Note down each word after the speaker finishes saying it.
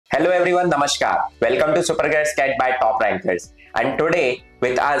Hello everyone, Namaskar. Welcome to Supergrads by Top Rankers. And today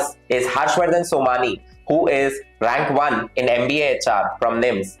with us is Harshwardhan Somani, who is rank 1 in MBA HR from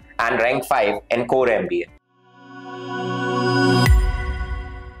NIMS and rank 5 in core MBA.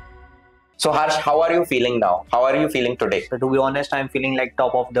 So Harsh, how are you feeling now? How are you feeling today? So to be honest, I'm feeling like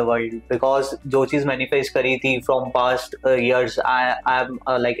top of the world because जो चीज manifest करी थी from past years, I'm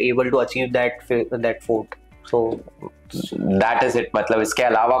like able to achieve that fort. So that is it. मतलब इसके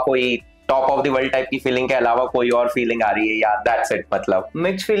अलावा कोई top of the world type की feeling के अलावा कोई और फीलिंग आ रही है या दैट्स इट? मतलब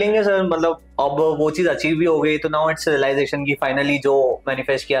मिक्स फीलिंग है सर. मतलब अब वो चीज अचीव भी हो गई तो नाउ इट्स रियलाइजेशन की फाइनली जो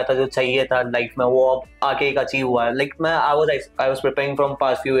मैनिफेस्ट किया था, जो चाहिए था लाइफ में, वो अब आके एक अचीव हुआ है. लाइक मैं I was preparing from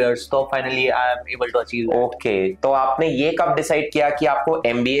past few years, तो finally I am able to achieve. Okay, तो आपने ये कब डिसाइड किया कि आपको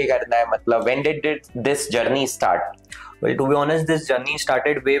एमबीए करना है? मतलब when did this journey start? Well, to be honest, this journey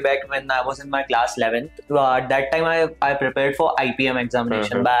started way back when I was in my class 11th. At that time, I prepared for IPM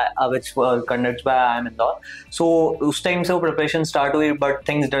examination which conducts by IIM Indore. So, उस time से वो preparation start हुई, but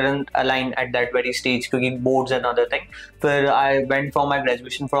things didn't align at that very stage क्योंकि boards and other thing. फिर I went for my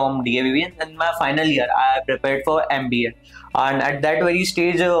graduation from DAVV and in my final year, I prepared for MBA. And at that very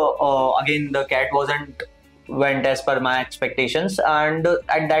stage, again, the CAT wasn't went as per my expectations, and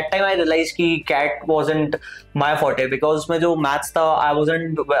at that time I realized कि CAT wasn't my forte because में जो maths था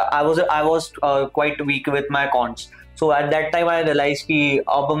I was quite weak with my cons. So at that time I realized कि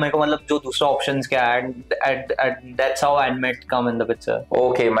अब मेरे को मतलब जो दूसरा options क्या है, and that's how NMAT come in the picture.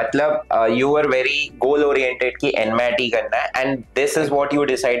 Okay, मतलब you were very goal oriented कि NMAT ही करना है, and this is what you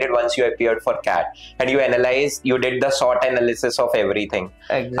decided once you appeared for CAT, and you analyzed, you did the SWOT analysis of everything.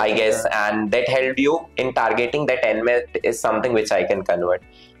 Exactly. I guess, and that helped you in targeting that NMAT is something which I can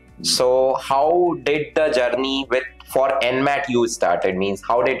convert. So how did the journey for NMAT you started? Means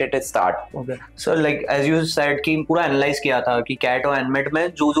how did it start? Okay, so like as you said कि पूरा analyze किया था कि CAT और NMAT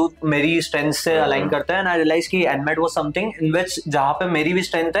में जो मेरी strength से align करता है, and I realized कि NMAT was something in which जहाँ पे मेरी भी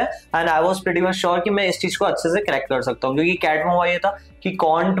strength है, and I was pretty much sure कि मैं इस चीज को अच्छे से crack कर सकता हूँ क्योंकि CAT में हुआ ये था कि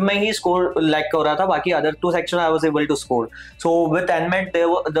quant में ही score lack कर रहा था, बाकी other two sections I was able to score. So with NMAT,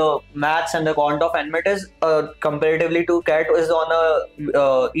 the maths and the quant of NMAT is comparatively to CAT is on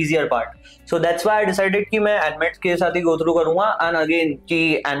a easier part. So that's why I decided कि मैं NMAT के साथ ही go through करूँगा. And again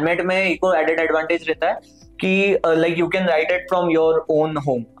कि NMAT में एक और added advantage रहता है कि like you can write it from your own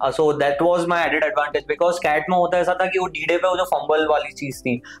home. So that was my added advantage because CAT में होता ऐसा था कि वो D-Day पे वो जो fumble वाली चीज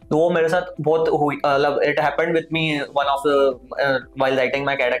थी, तो वो मेरे साथ बहुत हुई. It happened with me while writing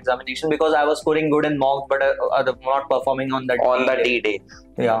my CAT examination because I was scoring good in mocks but not performing on the D-Day.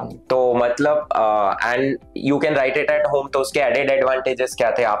 Yeah. तो मतलब and you can write it at home, तो उसके added advantages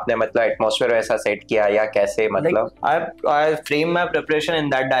क्या थे? आपने मतलब atmosphere वैसा set किया या कैसे? मतलब I frame my preparation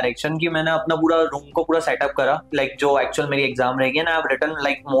in that direction कि मैंने अपना पूरा रूम को पूरा सेटअप करा, like जो actual मेरी एग्जाम रहेगी, and I have written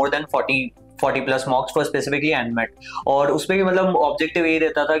like more than 40 plus mocks for specifically NMAT. और उसमें भी मतलब ऑब्जेक्टिव यही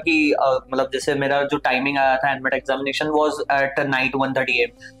रहता था कि मतलब जैसे मेरा जो टाइमिंग आया था NMAT examination was at night 1:30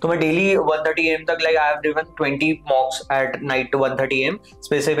 AM, तो मैं डेली 1:30 AM तक like I have given 20 मॉक्स at night 1:30 AM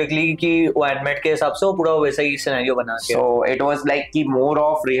specifically कि वो NMAT के हिसाब से वो पूरा वैसा ही सिनेरियो बना के. So it was like कि more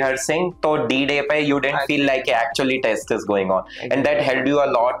of rehearsing, तो D-Day पे you didn't feel like actually test is going on, and that helped you a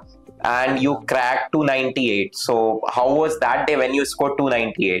lot. And you cracked 298. So how was that day when you scored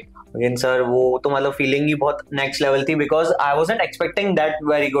 298? Again sir, वो तो मतलब feeling ही बहुत next level थी because I wasn't expecting that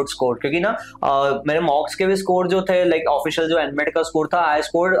very good score क्योंकि ना मेरे मॉक्स के भी स्कोर जो थे लाइक ऑफिशियल जो NMAT का स्कोर था, I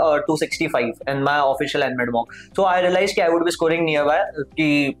scored 265 in my official NMAT mock. So I realise कि I would be scoring near by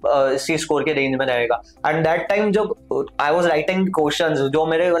कि इसी स्कोर के रेंज में रहेगा. एंड दैट टाइम जब आई वाज राइटिंग क्वेश्चंस जो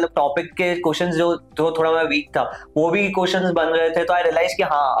मेरे मतलब टॉपिक के क्वेश्चंस जो थोड़ा मैं वीक था, वो भी क्वेश्चंस बन रहे थे, तो आई रियलाइज कि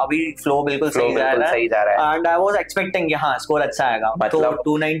हाँ अभी फ्लो बिल्कुल सही जा रहा है. एंड आई वाज एक्सपेक्टिंग कि हाँ स्कोर अच्छा आएगा. तो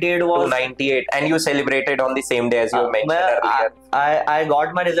 298 and you celebrated on the same day as you mentioned earlier. I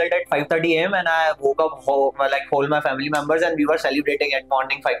got my result at 5:30 AM and I woke up like whole my family members and we were celebrating at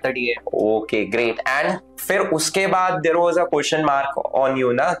morning 5:30 AM. Okay, great. And फिर उसके बाद there was a question mark on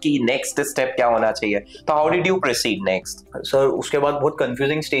you ना कि next step क्या होना चाहिए, तो how did you proceed next? Sir, उसके बाद बहुत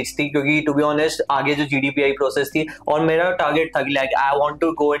confusing stage थी क्योंकि to be honest आगे जो GDPI process थी और मेरा target था कि like I want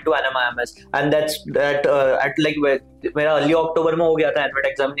to go into NMIMS and that at like मेरा early October में हो गया था NMAT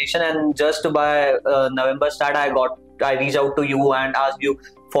examination and just by November start I reached out to you and asked you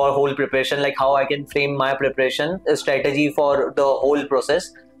for whole preparation, like how I can frame my preparation strategy for the whole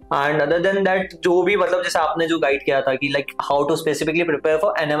process. And other than that जो भी मतलब जैसे आपने जो guide किया था कि like how to specifically prepare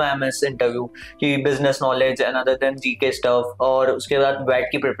for NMIMS interview की business knowledge and other than GK stuff, और उसके बाद वेट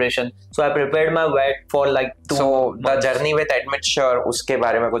की preparation. So I prepared my weight for like 2 So the journey with MHCET, उसके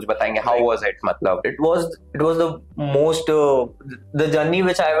बारे में कुछ बताएंगे? How was it? मतलब it was the most the journey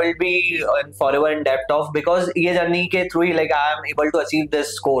which I will be forever in depth of, because ये journey के through he like I am able to achieve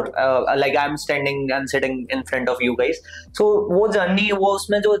this score, like I am standing and sitting in front of you guys. So वो journey, वो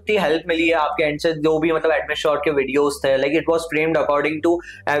उसमें जो इतनी help मिली है आपके end से, जो भी मतलब MHCET के videos थे, like it was framed according to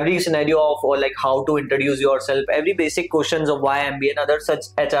every scenario of or like how to introduce yourself, every basic questions of why MBA and other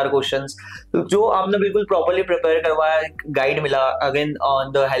such HR questions, जो आपने बिल्कुल properly prepare करवाया, guide मिला again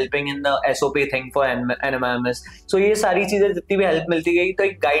on the helping in the SOP thing for NMIMS. So ये सारी चीजें जितनी भी हेल्प मिलती गई तो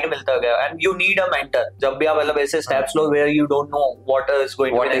एक गाइड मिलता गया. And you need a mentor जब भी आप मतलब ऐसे steps low where you don't know what is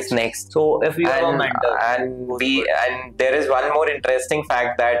going what is next. So if you have a mentor, and there is one more interesting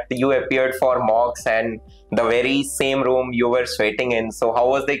fact that you appeared for mocks and the very same room you were sweating in. So how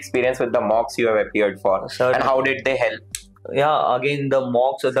was the experience with the mocks you have appeared for? Certainly. And how did they help? Yeah, again the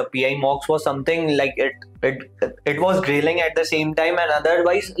mocks, the PI mocks was something like it was grilling at the same time, and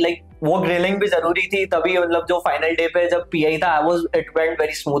otherwise like वो grilling भी जरूरी थी तभी मतलब जो final day पे जब pi था it went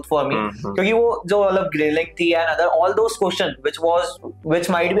very smooth for me, क्योंकि वो जो मतलब ग्रिलिंग थी and other all those question which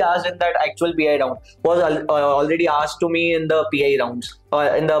might be asked in that actual PI round was already asked to me in the PI rounds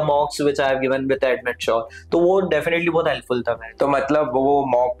in the mocks which I have given with MHCET. तो वो definitely बहुत helpful था मेरे. तो मतलब वो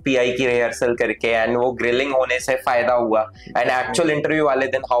mock pi की rehearsal करके एंड वो ग्रिलिंग होने से फायदा हुआ, एंड एक्चुअल इंटरव्यू वाले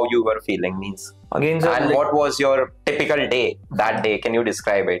दिन how you were feeling means again sir, and like, what was your typical day that day? Can you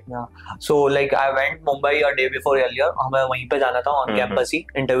describe it? Yeah. So like I went Mumbai a day before earlier. हमें वहीं पे जाना था on campus he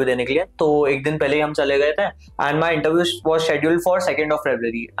interview देने के लिए. तो एक दिन पहले ही हम चले गए थे and my interview was scheduled for 2nd of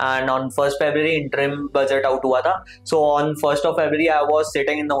February and on 1st February interim budget out हुआ था. So on 1st of February I was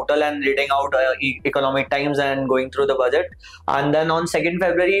sitting in the hotel and reading out economic times and going through the budget, and then on 2nd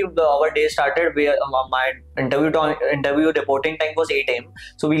February our day started. My interview reporting time was 8 AM.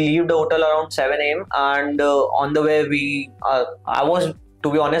 So we leave the hotel around 7 AM, and on the way I was,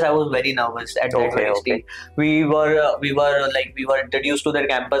 to be honest, I was very nervous at that very stage. We were introduced to the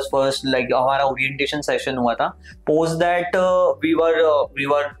campus first, like हमारा orientation session हुआ था. Post that we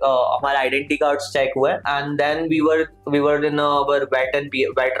were हमारे identity cards check हुए, and then we were in our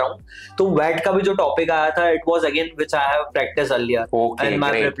wet round. तो wet का भी जो topic आया था, it was again which I have practiced earlier in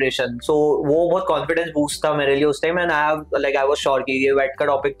my preparation. So वो बहुत confidence boost था मेरे लिए उस time, and I was sure कि ये wet का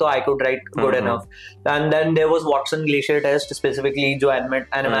topic तो I could write good enough. And then there was Watson Glacier test specifically जो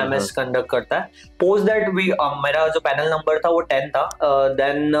NMIMS कंडक्ट करता है. पोस्ट दैट मेरा जो पैनल नंबर था वो 10 था.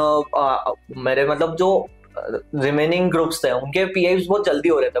 देन मेरे मतलब जो रिमेनिंग ग्रुप्स थे उनके पीआईज बहुत जल्दी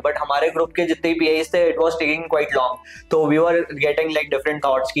हो रहे थे, बट हमारे ग्रुप के जितने पीआईज थे it was taking quite long. तो we were getting like different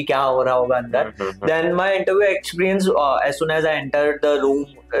thoughts कि क्या हो रहा होगा अंदर. Then my interview experience, as soon as I entered the room,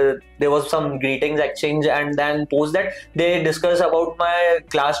 there was some greetings exchange, and then post that they discuss about my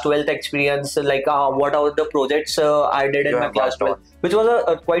class 12th experience, like what are the projects I did in my class 12, which was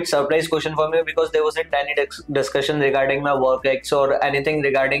a quite surprise question for me, because there wasn't any discussion regarding my work ex or anything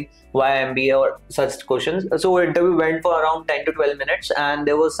regarding why MBA or such questions. So interview went for around 10 to 12 minutes,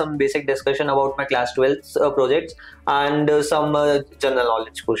 and there was some basic discussion about my class 12th projects and some general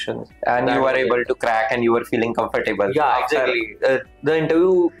knowledge questions. And you were able to crack, and you were feeling comfortable. Yeah, exactly. The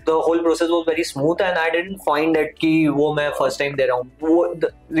interview, the whole process was very smooth, and I didn't find that कि वो मैं first time दे रहा हूँ. The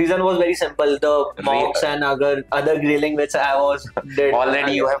reason was very simple. The mocks and other grilling which I was did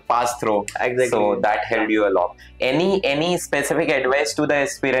already you have passed through. Exactly. So that helped you a lot. Any specific advice to the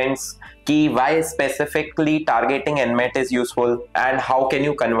aspirants कि why specifically targeting NMAT is useful, and how can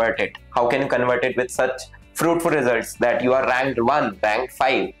you convert it? How can you convert it with such fruitful results that you are ranked 1, ranked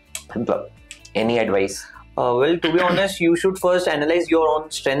 5? Any advice? Well, to be honest, you should first analyze your own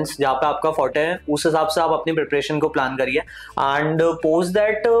strengths. जहाँ पे आपका forte है उस हिसाब से आप अपनी preparation को plan करिए, and post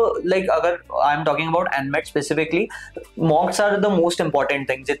that like अगर I'm talking about NMAT specifically, mocks are the most important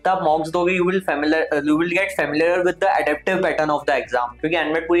thing. जितना आप mocks दोगे you will get familiar with the adaptive pattern of the exam, क्योंकि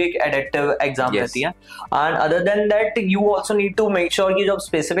NMAT पूरी एक adaptive exam रहती है. And other than that, you also need to make sure कि जब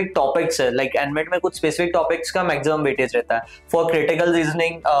specific topics है, like NMAT में कुछ specific topics का maximum weightage रहता है. For critical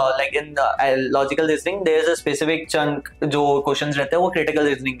reasoning, like in logical reasoning, there is a specific chunk जो questions रहते हैं वो critical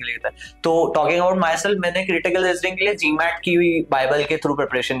reasoning के लिए रहता है. तो talking about myself, मैंने critical reasoning के लिए GMAT की Bible के through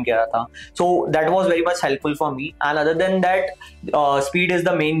preparation किया था. So that was very much helpful for me. And other than that, speed is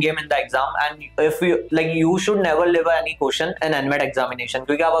the main game in the exam. And if you should never leave any question in NMAT examination,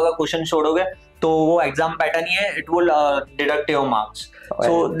 क्योंकि आप अगर question छोड़ोगे तो वो exam pattern ही है, it will deduct your marks.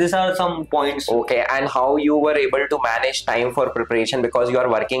 So these are some points. Okay, and how you were able to manage time for preparation because you are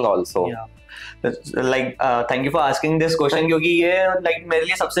working also? Yeah. Thank you for asking this question, क्योंकि ये मेरे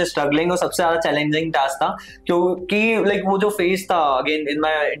लिए सबसे struggling और सबसे ज्यादा challenging task था, क्योंकि वो जो फेज था again in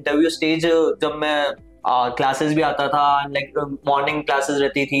my interview stage, जब मैं क्लासेस भी आता था, मॉर्निंग क्लासेस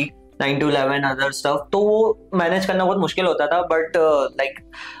रहती थी 9 to 11 अदर स्टफ, तो वो मैनेज करना बहुत मुश्किल होता था. बट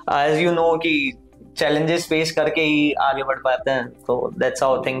एज यू नो कि challenges face करके ही आगे बढ़ पाते हैं. So that's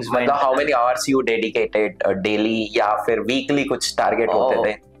how things went. How many hours you dedicated daily या फिर weekly कुछ target होते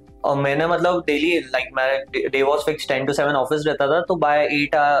थे? और मैंने डेली मैं day was fix 10 to 7 office रहता था, तो bye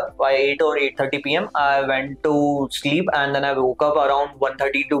 8 or 8:30 PM I went to sleep and then I woke up around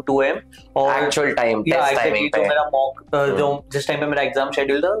 1:30 to 2 AM. और एक्चुअल टाइम टेस्ट टाइमिंग पे मेरा मॉक जो जिस टाइम पे मेरा एग्जाम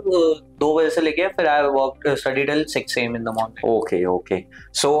शेड्यूल था 2 बजे से लेके फिर I work study till 6 AM in the morning. Okay.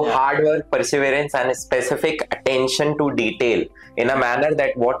 So hard work, perseverance and specific attention to detail in a manner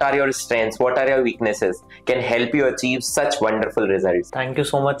that what are your strengths, what are your weaknesses can help you achieve such wonderful results. Thank you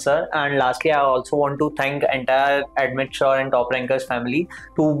so much, sir. And lastly, I also want to thank entire AdmitSure and Top Rankers family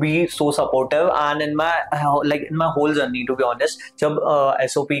to be so supportive. And in my whole journey, to be honest, जब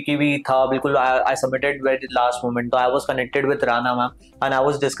SOP की भी था बिल्कुल, I submitted very last moment, तो I was connected with Rana ma'am and I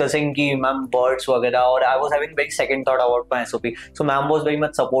was discussing कि ma'am words वगैरह, और I was having very second thought about my SOP. So ma'am was very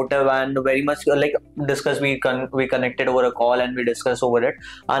much supportive and very much discussed. We connected over a call and we discussed over it.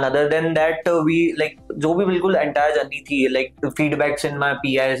 And other than that, we जो भी बिल्कुल entire journey थी, feedbacks in my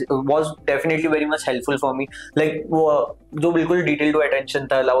PIs was definitely very much helpful for me. वो जो बिल्कुल detail to attention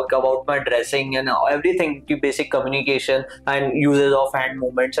था, about my dressing and everything, की basic communication and uses of hand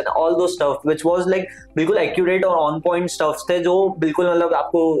movements and all those stuff which was बिल्कुल accurate और on point stuff थे, जो बिल्कुल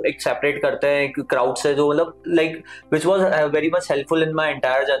आपको एक separate करते हैं एक crowd से, जो which was very much helpful in my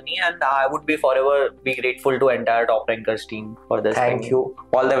entire journey. And I would be forever be grateful to entire Top Rankers team for this. Thank you.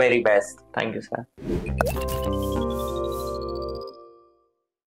 All the very best. Thank you, sir.